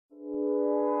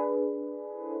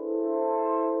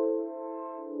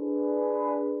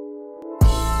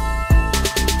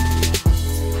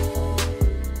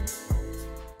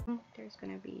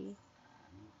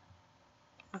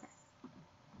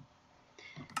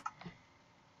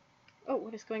Oh,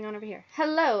 what is going on over here?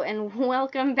 Hello, and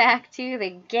welcome back to the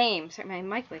game. Sorry, my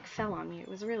mic like fell on me. It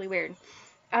was really weird.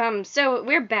 So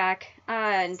we're back,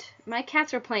 and my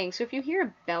cats are playing. So if you hear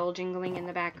a bell jingling in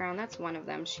the background, that's one of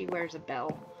them. She wears a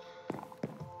bell.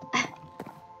 I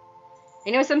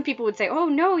know some people would say, oh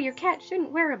no, your cat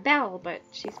shouldn't wear a bell, but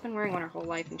she's been wearing one her whole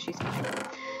life, and she's fine.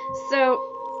 So,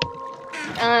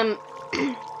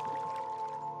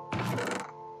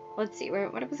 let's see,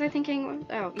 what was I thinking?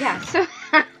 Oh, yeah, so,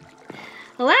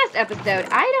 the last episode,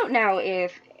 I don't know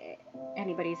if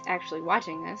anybody's actually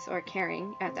watching this or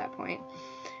caring at that point,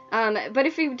 but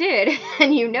if you did,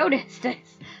 and you noticed this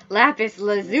lapis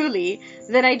lazuli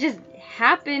that I just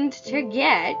happened to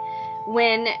get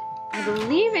when, I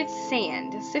believe it's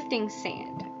sand, sifting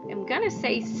sand. I'm gonna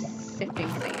say sifting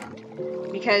sand,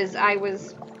 because I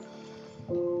was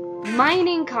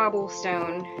mining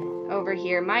cobblestone over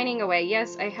here, mining away.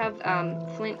 Yes, I have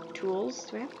flint tools.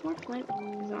 Do I have more flint?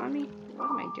 Is it on me? What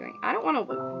am I doing? I don't want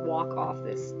to walk off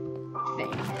this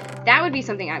thing. That would be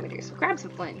something I would do. So grab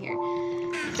some flint here.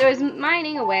 So I was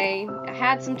mining away. I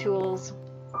had some tools.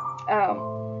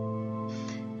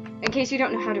 In case you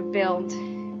don't know how to build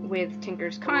with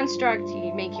Tinker's Construct,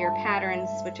 you make your patterns,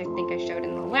 which I think I showed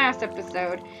in the last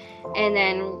episode, and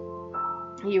then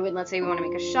you would, let's say we want to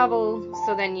make a shovel,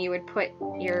 so then you would put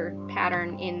your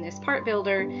pattern in this part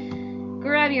builder,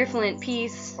 grab your flint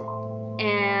piece,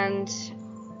 and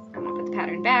I'm going to put the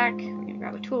pattern back. I'm going to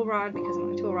grab a tool rod because I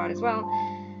want a tool rod as well.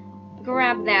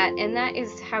 Grab that, and that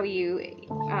is how you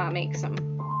make some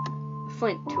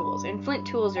flint tools. And flint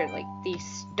tools are like the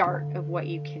start of what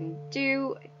you can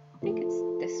do. I think it's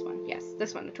this one. Yes,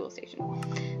 this one, the tool station.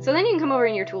 So then you can come over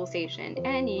in your tool station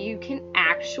and you can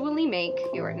actually make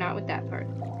your, not with that part,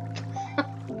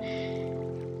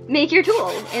 make your tool.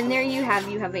 And there you have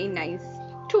a nice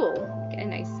tool, a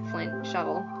nice flint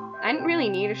shovel. I didn't really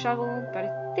need a shovel, but I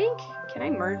think, can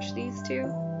I merge these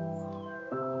two?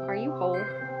 Are you whole?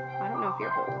 I don't know if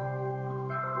you're whole.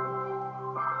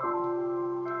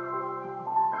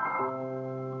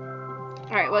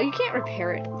 Alright, well you can't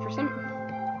repair it for some...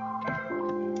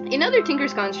 In other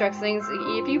Tinker's Constructs things,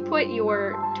 if you put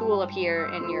your tool up here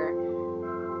and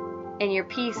your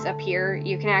piece up here,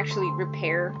 you can actually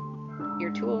repair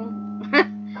your tool.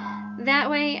 That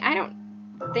way, I don't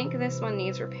think this one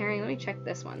needs repairing. Let me check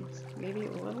this one. Maybe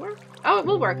it will work? Oh, it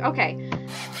will work. Okay. I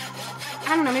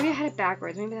don't know. Maybe I had it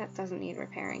backwards. Maybe that doesn't need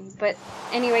repairing. But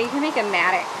anyway, you can make a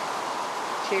mattock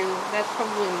too. That's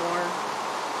probably more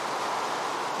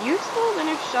useful than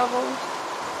a shovel.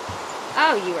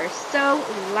 Oh, you are so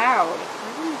loud.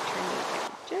 I'm going to turn you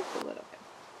down just a little bit.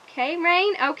 Okay,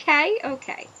 rain? Okay,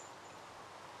 okay.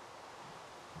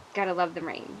 Gotta love the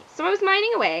rain. So I was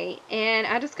mining away, and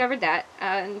I discovered that,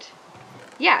 and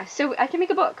yeah, so I can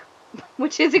make a book,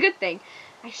 which is a good thing.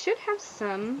 I should have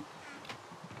some,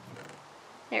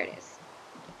 there it is,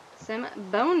 some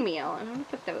bone meal, and I'm going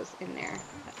to put those in there.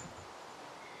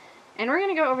 And we're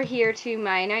going to go over here to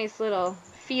my nice little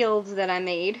fields that I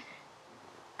made.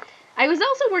 I was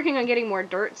also working on getting more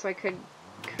dirt so I could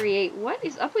create... What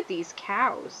is up with these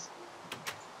cows?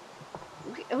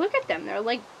 Look at them. They're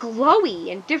like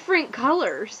glowy and different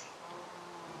colors.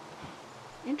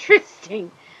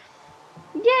 Interesting.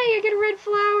 Yay, I get a red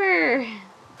flower.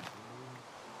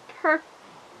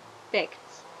 Perfect.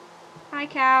 Hi,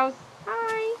 cows.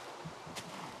 Hi.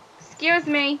 Excuse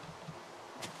me.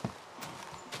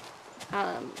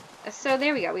 So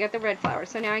there we go. We got the red flower.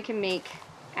 So now I can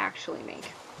actually make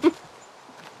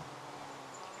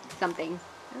something.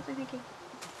 What was I thinking?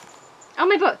 Oh,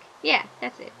 my book. Yeah,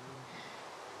 that's it.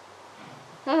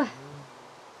 Ugh.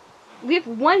 We have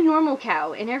one normal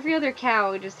cow, and every other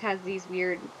cow just has these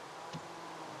weird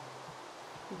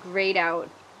grayed out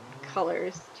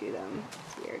colors to them.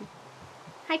 It's weird.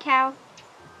 Hi, cow.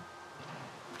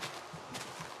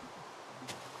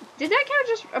 Did that cow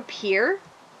just appear?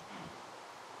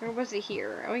 Or was it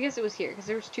here? Oh, I guess it was here, because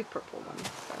there was two purple ones.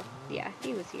 So, yeah,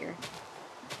 he was here.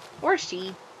 Or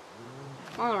she.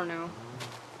 I don't know.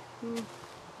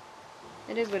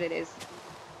 It is what it is.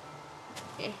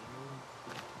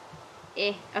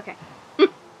 Okay.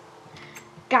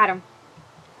 Got him.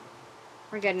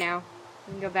 We're good now.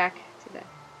 We can go back to the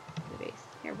base.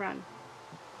 Here, run.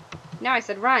 No, I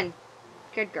said run.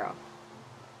 Good girl.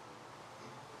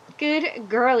 Good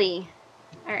girly.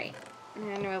 Alright.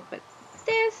 And we'll put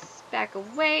this back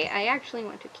away. I actually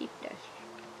want to keep this.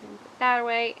 And put that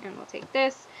away. And we'll take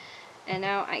this. And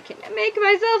now I can make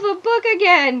myself a book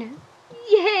again!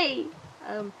 Yay!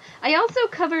 I also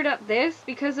covered up this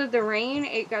because of the rain.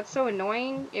 It got so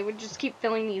annoying. It would just keep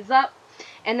filling these up.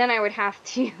 And then I would have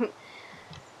to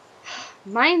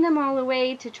mine them all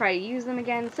away to try to use them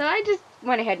again, so I just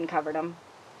went ahead and covered them.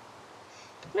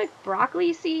 Look,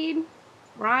 broccoli seed,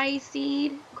 rye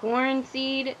seed, corn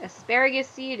seed, asparagus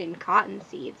seed, and cotton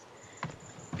seeds.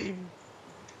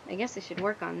 I guess I should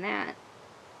work on that.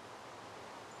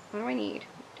 What do I need?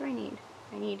 What do I need?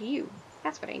 I need you.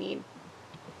 That's what I need.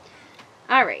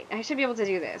 Alright, I should be able to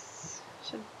do this.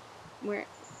 Okay.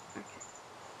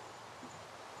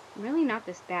 I'm really not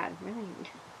this bad.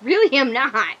 Really am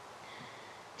not.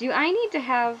 Do I need to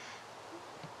have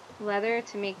leather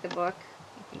to make the book?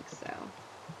 I think so.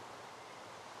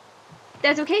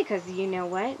 That's okay, because you know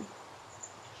what?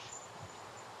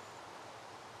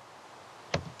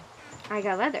 I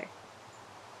got leather.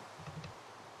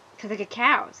 Because I get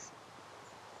cows.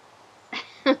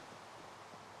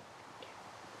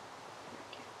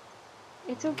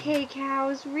 It's okay,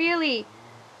 cows. Really.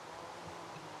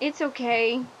 It's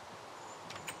okay.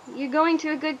 You're going to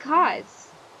a good cause.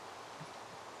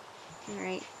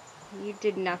 Alright. You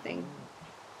did nothing.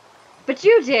 But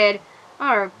you did!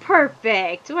 Oh,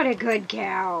 perfect! What a good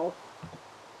cow.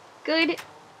 Good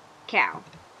cow.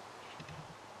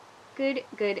 Good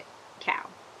cow.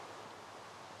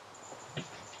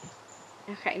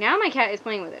 Okay, now my cat is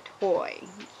playing with a toy.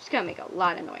 She's gonna make a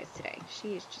lot of noise today.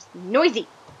 She is just noisy.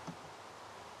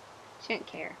 She didn't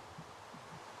care.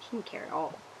 She didn't care at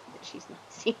all that she's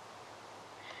noisy.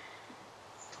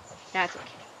 That's okay.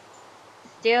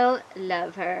 Still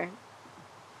love her.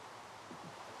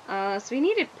 So we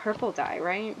needed purple dye,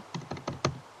 right?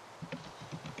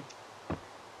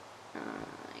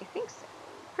 I think so.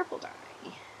 Purple dye.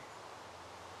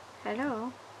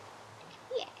 Hello?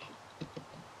 Yeah.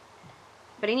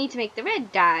 But I need to make the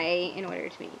red dye in order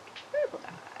to make purple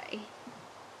dye.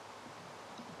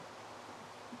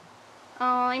 Oh,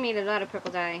 I made a lot of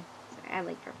purple dye. Sorry, I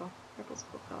like purple. Purple's a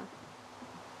cool color.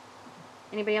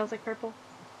 Anybody else like purple?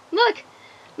 Look!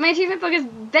 My achievement book is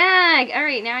back!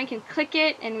 Alright, now I can click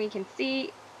it and we can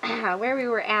see where we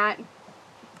were at.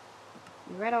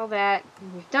 We read all that.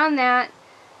 We've done that.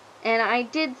 And I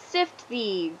did sift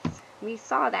these. We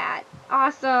saw that.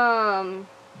 Awesome!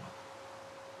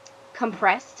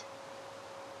 Compressed.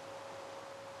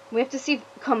 We have to see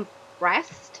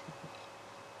compressed.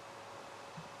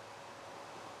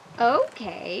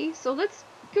 Okay, so let's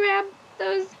grab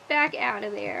those back out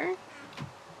of there.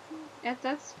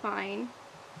 That's fine.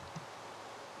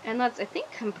 And let's, I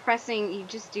think compressing, you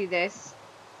just do this.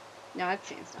 No, that's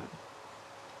sandstone.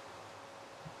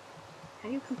 How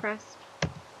do you compress?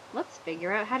 Let's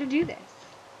figure out how to do this.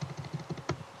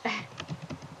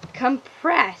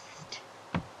 Compressed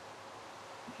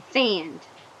sand.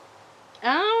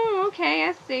 Oh, okay,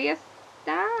 I see.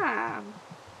 Stop.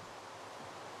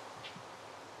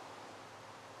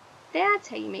 That's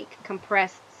how you make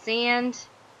compressed sand.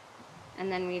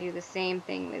 And then we do the same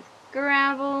thing with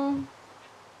gravel.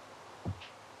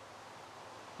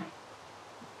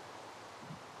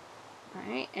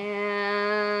 Alright,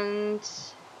 and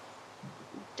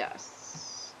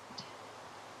dust.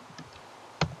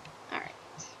 Alright.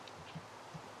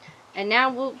 And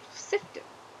now we'll sift it.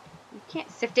 You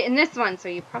can't sift it in this one, so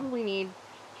you probably need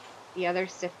the other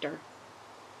sifter.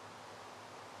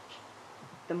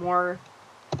 The more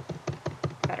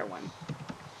better one.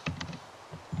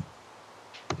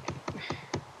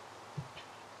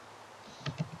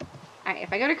 Alright,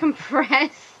 if I go to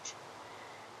compressed,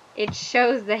 it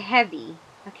shows the heavy.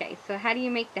 Okay, so how do you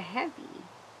make the heavy?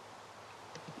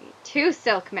 2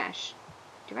 silk mesh.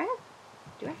 Do I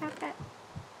have that?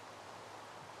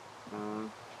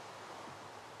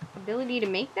 Ability to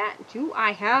make that? Do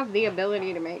I have the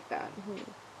ability to make that?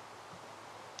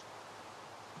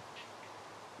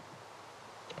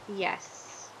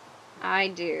 Yes, I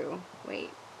do. Wait,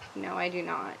 no, I do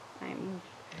not. I'm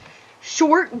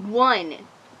short 1.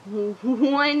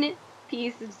 1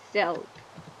 piece of silk.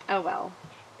 Oh well,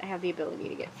 I have the ability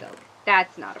to get silk.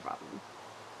 That's not a problem.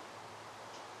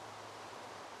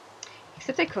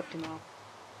 Except I cooked them all.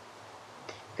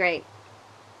 Great.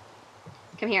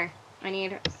 Come here. I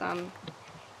need some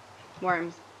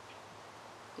worms.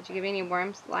 Did you give me any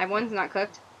worms? Live ones, not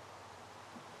cooked?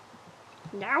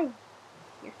 No.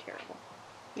 You're terrible.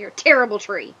 You're a terrible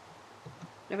tree.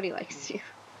 Nobody likes you.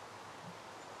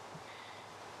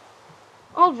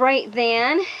 Alright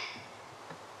then.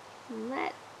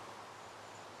 Let's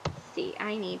see.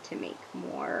 I need to make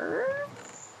more.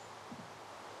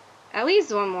 At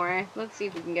least one more. Let's see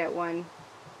if we can get one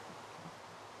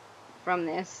from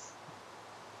this.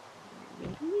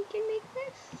 Maybe we can make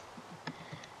this?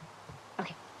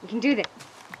 Okay, we can do this.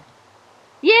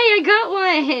 Yay, I got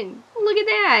one! Look at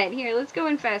that! Here, let's go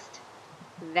infest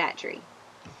that tree.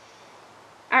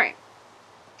 Alright.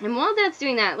 And while that's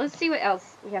doing that, let's see what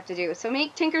else we have to do. So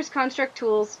make Tinker's Construct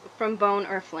tools from bone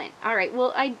or flint. Alright,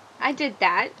 well, I did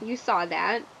that. You saw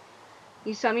that.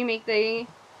 You saw me make the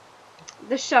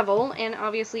shovel, and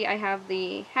obviously I have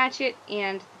the hatchet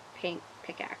and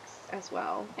pickaxe as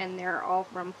well, and they're all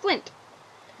from flint.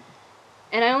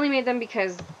 And I only made them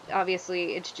because,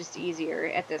 obviously, it's just easier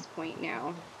at this point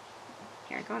now.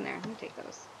 Here, go in there. Let me take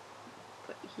those.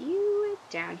 Put you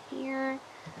down here.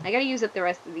 I gotta use up the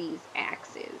rest of these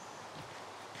axes.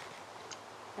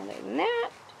 Other than that,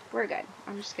 we're good.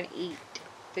 I'm just gonna eat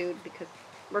food because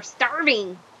we're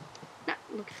starving. Not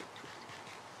look at it.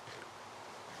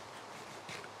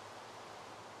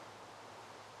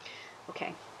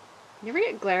 Okay. You ever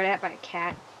get glared at by a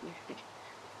cat?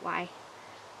 Why?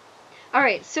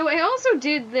 Alright, so I also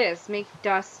did this. Make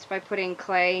dust by putting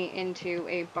clay into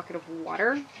a bucket of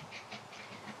water.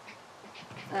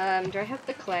 Do I have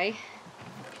the clay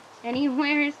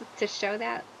anywhere to show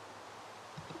that?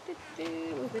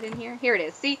 Was it in here? Here it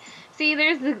is. See,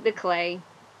 there's the clay.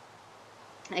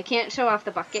 I can't show off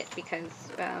the bucket because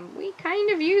we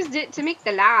kind of used it to make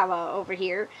the lava over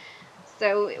here.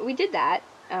 So we did that.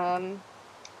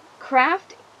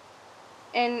 Craft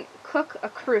and cook a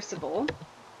crucible.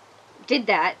 Did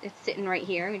that. It's sitting right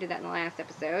here. We did that in the last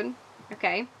episode.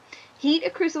 Okay. Heat a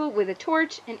crucible with a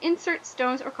torch and insert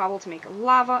stones or cobble to make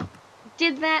lava.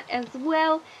 Did that as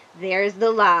well. There's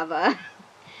the lava.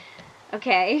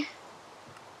 Okay.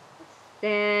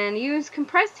 Then use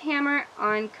compressed hammer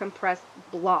on compressed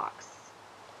blocks.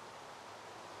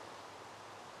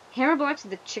 Hammer blocks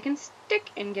with a chicken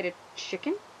stick and get a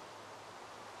chicken.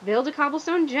 Build a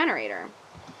cobblestone generator.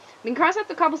 We can cross out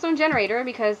the cobblestone generator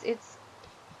because it's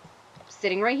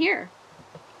sitting right here.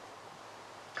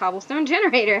 Cobblestone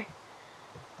generator.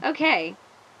 Okay.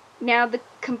 Now the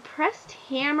compressed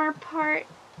hammer part,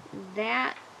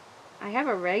 that I have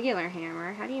a regular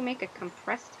hammer. How do you make a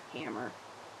compressed hammer?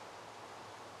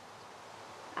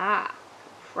 Ah,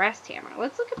 compressed hammer.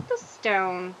 Let's look at the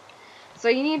stone. So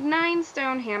you need 9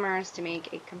 stone hammers to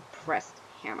make a compressed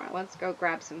hammer. Let's go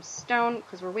grab some stone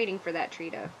because we're waiting for that tree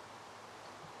to,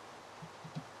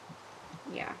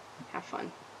 yeah, have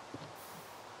fun.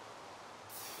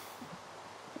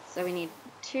 So we need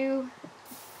 2,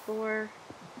 4,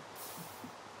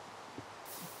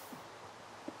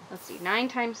 let's see, 9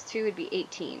 times 2 would be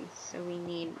 18. So we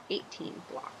need 18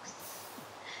 blocks.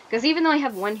 Because even though I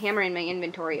have 1 hammer in my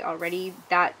inventory already,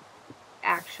 that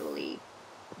actually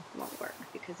won't work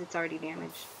because it's already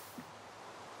damaged.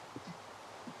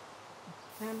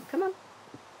 Come on.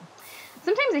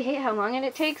 Sometimes I hate how long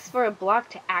it takes for a block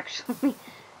to actually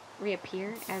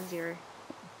reappear as you're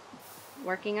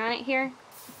working on it here.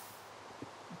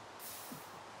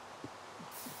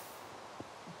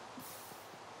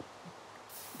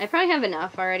 I probably have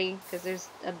enough already because there's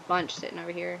a bunch sitting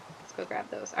over here. Let's go grab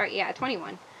those. Alright, yeah,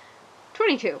 21.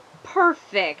 22.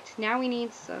 Perfect. Now we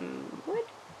need some wood.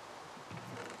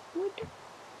 Wood.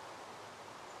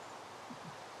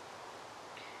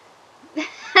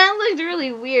 That looked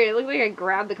really weird. It looked like I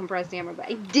grabbed the compressed hammer, but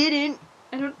I didn't.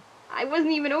 I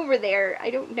wasn't even over there. I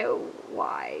don't know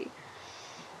why.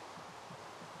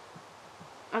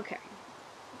 Okay.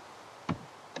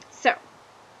 So,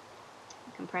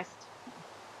 compressed.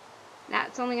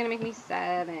 That's only going to make me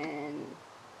 7.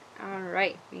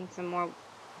 Alright, need some more.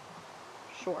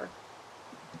 Sure.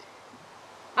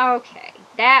 Okay,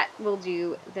 that will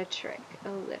do the trick a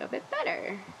little bit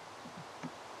better.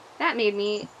 That made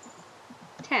me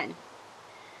 10.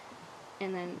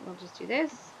 And then we'll just do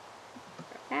this.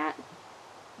 That.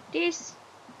 This.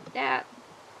 That.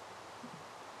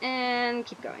 And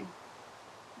keep going.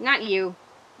 Not you.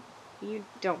 You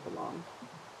don't belong.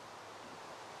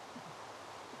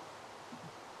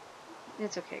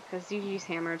 It's okay, because you use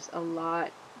hammers a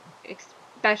lot,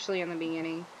 especially in the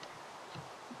beginning.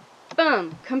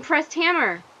 Boom! Compressed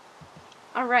hammer!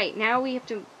 Alright, now we have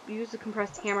to use the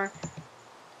compressed hammer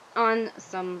on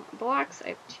some blocks. I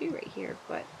have 2 right here,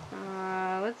 but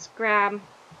let's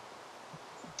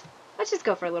just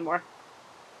go for a little more.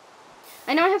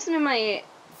 I know I have some in my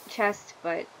chest,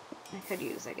 but I could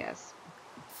use, I guess.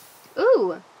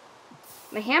 Ooh!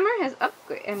 The hammer has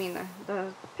upgraded. I mean,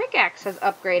 the pickaxe has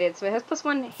upgraded, so it has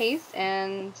 +1 haste,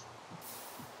 and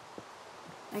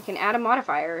I can add a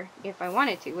modifier if I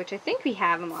wanted to, which I think we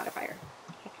have a modifier.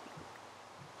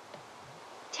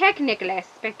 Technically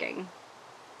speaking.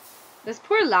 This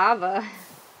poor lava,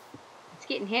 it's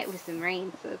getting hit with some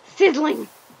rain, so it's sizzling.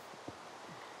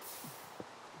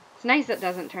 It's nice it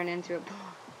doesn't turn into a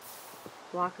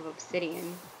block of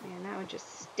obsidian. Man, that would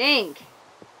just stink.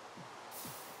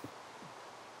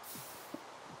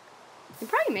 You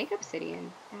can probably make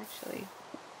obsidian, actually.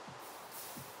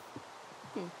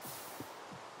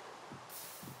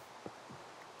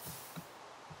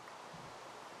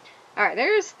 Alright,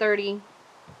 there's 30.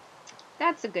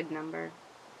 That's a good number.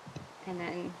 And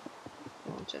then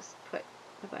we'll just put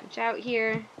a bunch out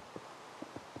here.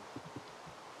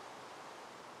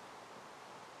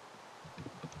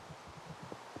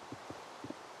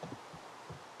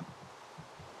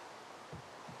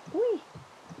 Whee!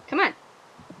 Come on.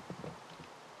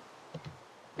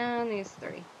 And these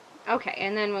 3. Okay,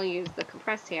 and then we'll use the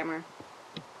compressed hammer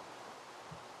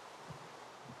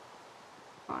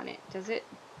on it. Does it?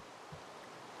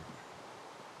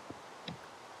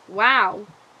 Wow.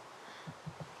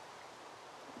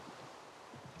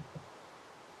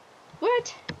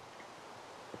 What?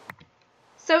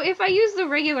 So if I use the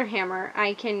regular hammer,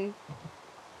 I can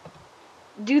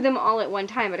do them all at one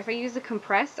time, but if I use the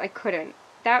compressed, I couldn't.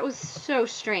 That was so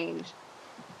strange.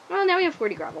 Well, now we have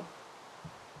 40 gravel.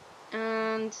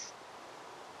 And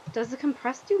does the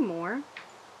compressed do more?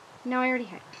 No, I already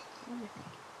had it. What am I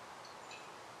thinking?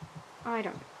 Oh, I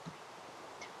don't know.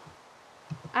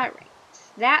 Alright.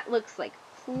 That looks like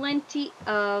plenty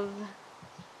of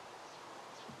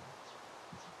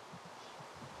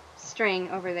string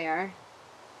over there.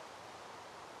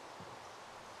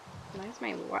 Where's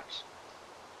my watch?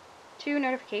 2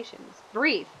 notifications.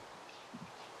 Breathe.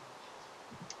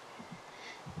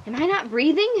 Am I not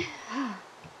breathing?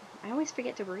 I always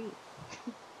forget to breathe.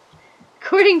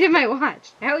 According to my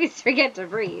watch, I always forget to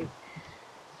breathe.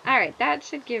 Alright, that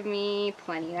should give me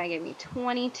plenty. That gave me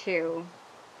 22.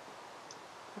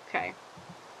 Okay.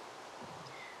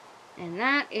 And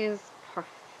that is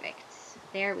perfect.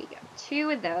 There we go.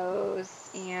 2 of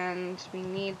those. And we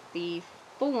need the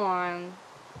full-on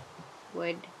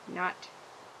wood, not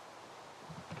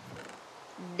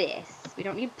this. We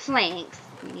don't need planks.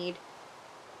 We need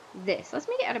this. Let's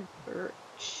make it out of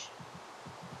birch.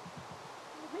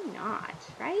 Why not,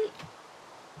 right?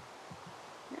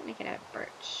 Not make it out of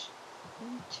birch.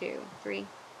 1, 2, 3,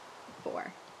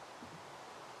 4.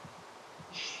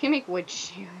 You make wood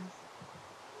shoes.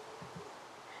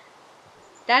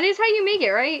 That is how you make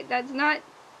it, right? That's not...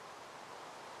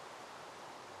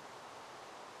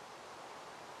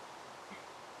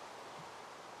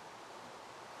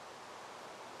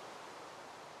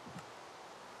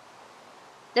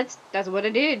 That's what I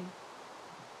did.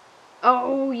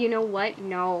 Oh, you know what?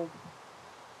 No.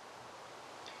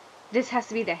 This has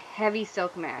to be the heavy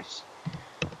silk mesh.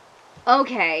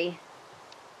 Okay.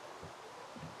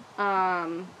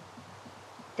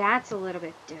 That's a little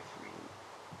bit different.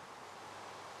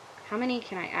 How many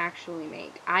can I actually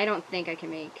make? I don't think I can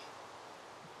make...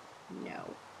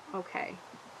 No. Okay.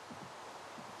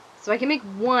 So I can make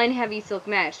 1 heavy silk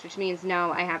mesh, which means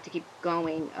no, I have to keep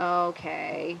going.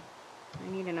 Okay. I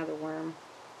need another worm.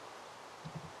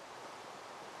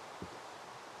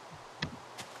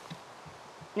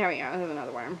 There we go. There's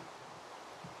another worm.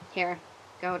 Here.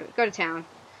 Go to town.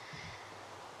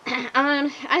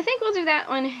 I think we'll do that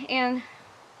one in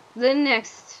the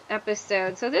next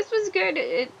episode. So this was good.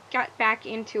 It got back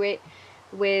into it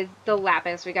with the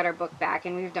lapis. We got our book back,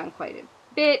 and we've done quite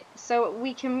a bit. So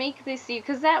we can make this,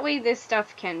 because that way this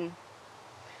stuff can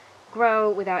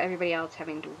grow without everybody else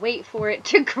having to wait for it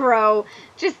to grow.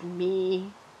 Just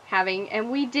me having, and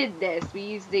we did this. We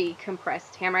used the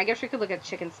compressed hammer. I guess we could look at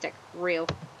chicken stick real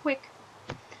quick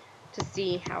to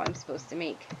see how I'm supposed to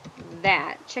make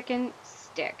that. Chicken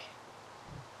stick.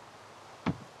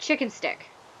 Chicken stick.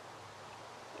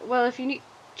 Well, if you need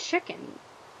chicken,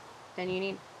 then you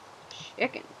need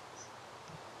chickens.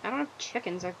 I don't have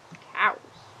chickens, I have cows.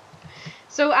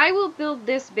 So I will build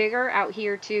this bigger out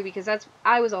here too, because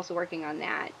I was also working on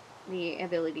that. The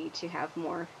ability to have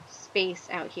more space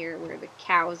out here where the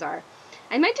cows are.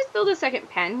 I might just build a second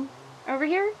pen over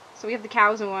here. So we have the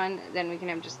cows in one, then we can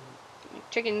have just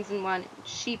chickens in one,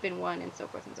 sheep in one, and so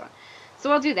forth and so on.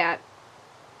 So I'll do that.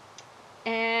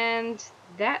 And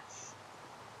that's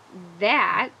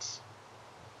that.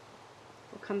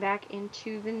 We'll come back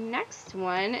into the next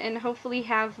one and hopefully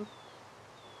have...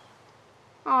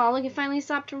 Oh, look, it finally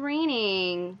stopped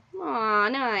raining. Aw,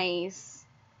 nice.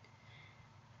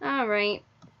 Alright,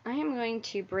 I am going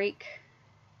to break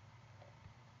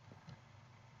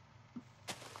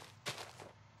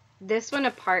this one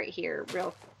apart here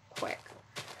real quick.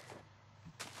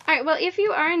 Alright, well, if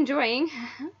you are enjoying,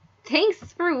 thanks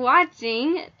for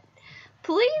watching.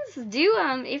 Please do,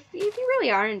 if you really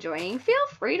are enjoying, feel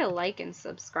free to like and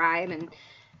subscribe and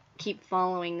keep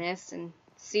following this and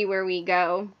see where we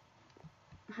go.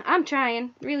 I'm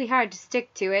trying really hard to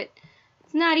stick to it.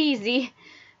 It's not easy,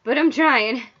 but I'm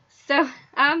trying. So,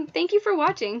 thank you for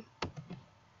watching.